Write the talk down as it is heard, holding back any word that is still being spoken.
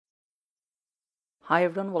Hi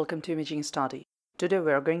everyone, welcome to Imaging Study. Today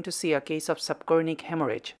we are going to see a case of subchorionic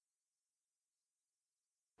hemorrhage.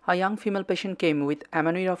 A young female patient came with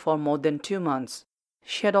amenorrhoea for more than 2 months.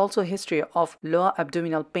 She had also a history of lower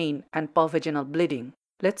abdominal pain and pervaginal bleeding.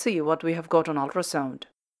 Let's see what we have got on ultrasound.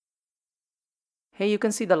 Here you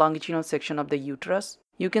can see the longitudinal section of the uterus.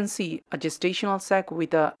 You can see a gestational sac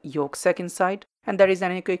with a yolk sac inside, and there is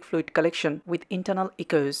an anechoic fluid collection with internal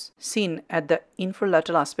echoes seen at the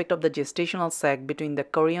inferolateral aspect of the gestational sac between the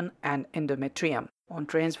chorion and endometrium. On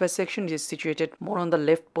transverse section, it is situated more on the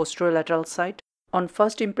left posterolateral side. On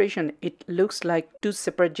first impression, it looks like two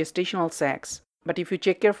separate gestational sacs. But if you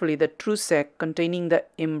check carefully, the true sac containing the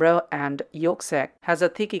embryo and yolk sac has a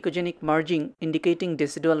thick echogenic merging indicating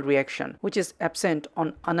decidual reaction, which is absent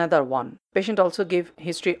on another one. Patient also gave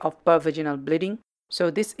history of pervaginal bleeding. So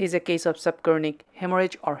this is a case of subchorionic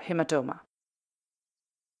hemorrhage or hematoma.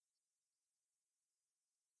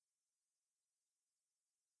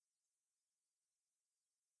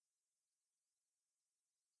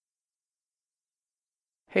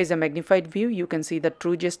 Here is a magnified view. You can see the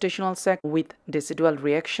true gestational sac with decidual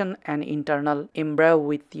reaction and internal embryo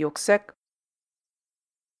with yolk sac.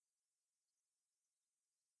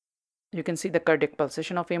 You can see the cardiac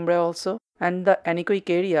pulsation of embryo also, and the anechoic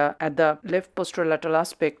area at the left posterolateral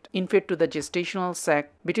aspect inferior to the gestational sac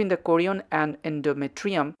between the chorion and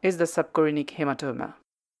endometrium is the subchorionic hematoma.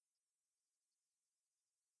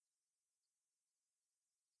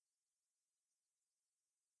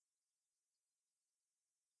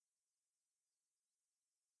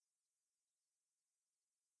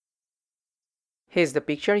 Here's the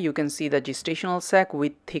picture. You can see the gestational sac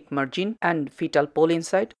with thick margin and fetal pole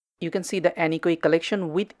inside. You can see the anechoic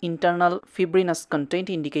collection with internal fibrinous content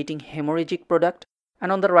indicating hemorrhagic product.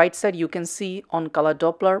 And on the right side, you can see on color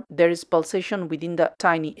doppler, there is pulsation within the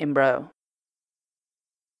tiny embryo.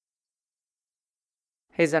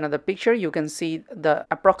 Here's another picture. You can see the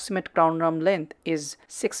approximate crown arm length is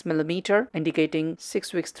 6 mm, indicating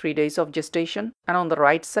 6 weeks 3 days of gestation. And on the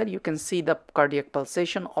right side, you can see the cardiac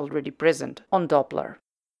pulsation already present on doppler.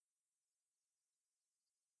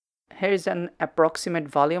 Here is an approximate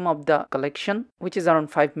volume of the collection, which is around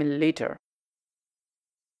 5 ml.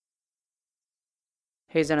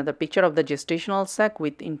 Here's another picture of the gestational sac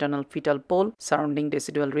with internal fetal pole surrounding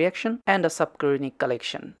decidual reaction and a subchorionic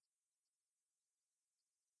collection.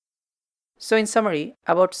 So in summary,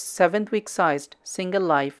 about 7th week sized single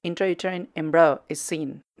live intrauterine embryo is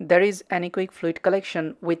seen. There is anechoic fluid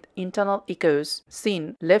collection with internal echoes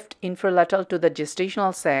seen left inferolateral to the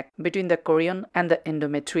gestational sac between the chorion and the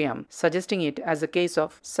endometrium, suggesting it as a case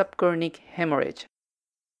of subchorionic hemorrhage.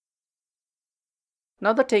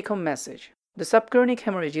 Now the take-home message. The subchorionic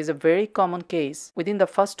hemorrhage is a very common case within the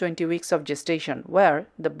first 20 weeks of gestation where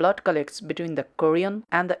the blood collects between the chorion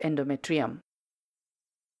and the endometrium.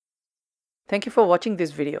 Thank you for watching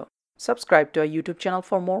this video. Subscribe to our YouTube channel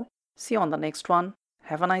for more. See you on the next one.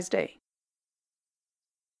 Have a nice day.